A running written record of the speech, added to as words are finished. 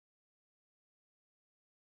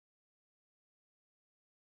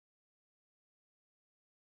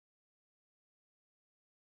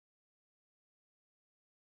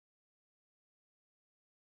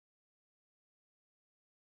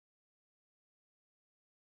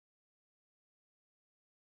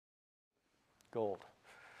Gold.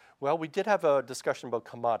 Well, we did have a discussion about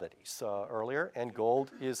commodities earlier, and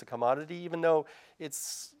gold is a commodity, even though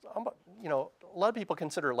it's, a lot of people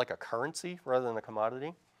consider it like a currency rather than a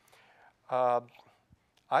commodity.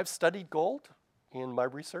 I've studied gold in my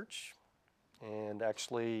research, and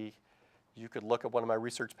actually, you could look at one of my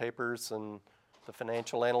research papers in the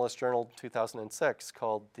Financial Analyst Journal 2006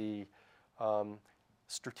 called the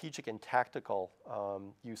Strategic and Tactical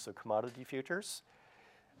Use of Commodity Futures.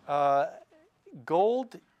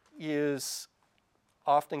 Gold is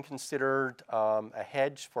often considered a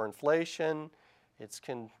hedge for inflation. It's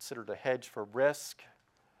considered a hedge for risk.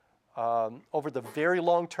 Over the very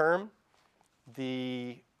long term,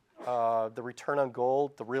 the return on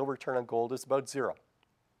gold, the real return on gold, is about zero.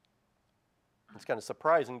 It's kind of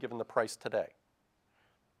surprising given the price today.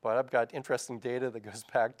 But I've got interesting data that goes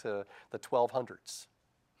back to the 1200s.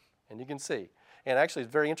 And you can see. And actually,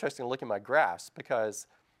 it's very interesting to look at my graphs because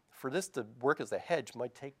for this to work as a hedge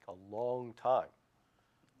might take a long time.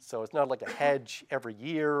 So it's not like a hedge every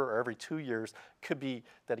year or every 2 years. It could be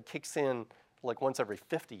that it kicks in like once every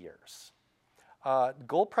 50 years.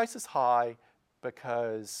 Gold price is high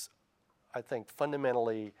because I think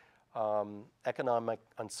fundamentally economic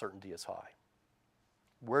uncertainty is high.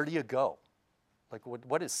 Where do you go? Like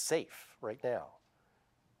what is safe right now?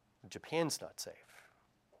 Japan's not safe.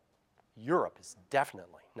 Europe is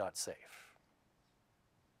definitely not safe.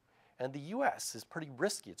 And the US is pretty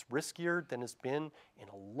risky. It's riskier than it's been in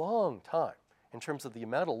a long time in terms of the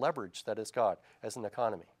amount of leverage that it's got as an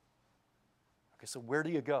economy. Okay, so where do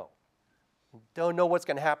you go? Don't know what's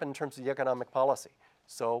going to happen in terms of the economic policy.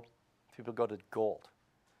 So people go to gold.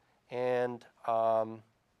 And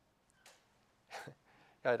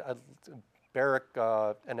Barrick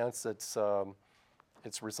announced its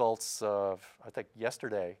results, I think,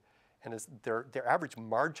 yesterday. And their average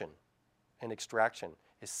margin in extraction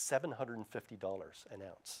is $750 an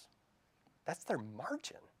ounce. That's their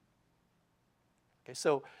margin. Okay,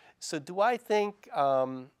 so do I think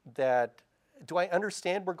do I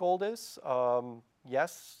understand where gold is?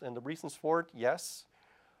 Yes, and the reasons for it, yes.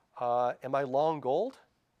 Am I long gold?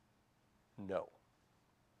 No.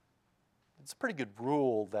 It's a pretty good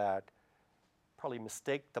rule that probably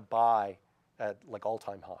mistake to buy at like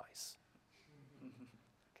all-time highs.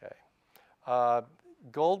 Okay.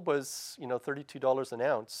 Gold was, $32 an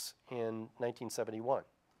ounce in 1971.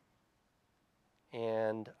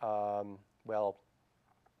 And,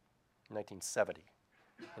 1970.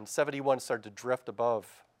 In 71, it started to drift above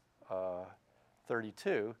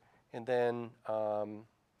 32. And then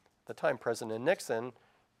the time President Nixon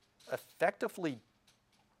effectively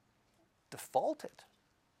defaulted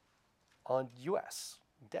on U.S.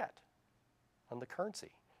 debt, on the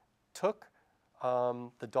currency. Took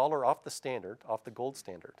the dollar off the gold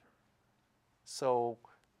standard. So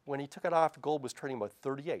when he took it off, gold was trading about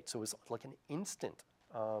 38. So it was like an instant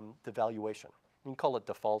devaluation. You can call it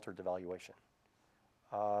default or devaluation.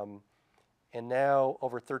 And now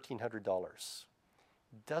over $1,300.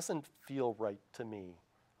 Doesn't feel right to me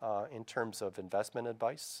in terms of investment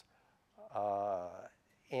advice.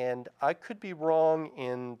 And I could be wrong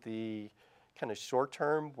in the kind of short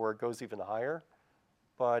term where it goes even higher.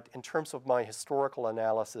 But in terms of my historical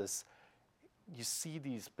analysis, you see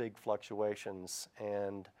these big fluctuations,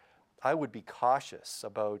 and I would be cautious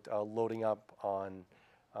about loading up on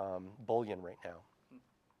bullion right now.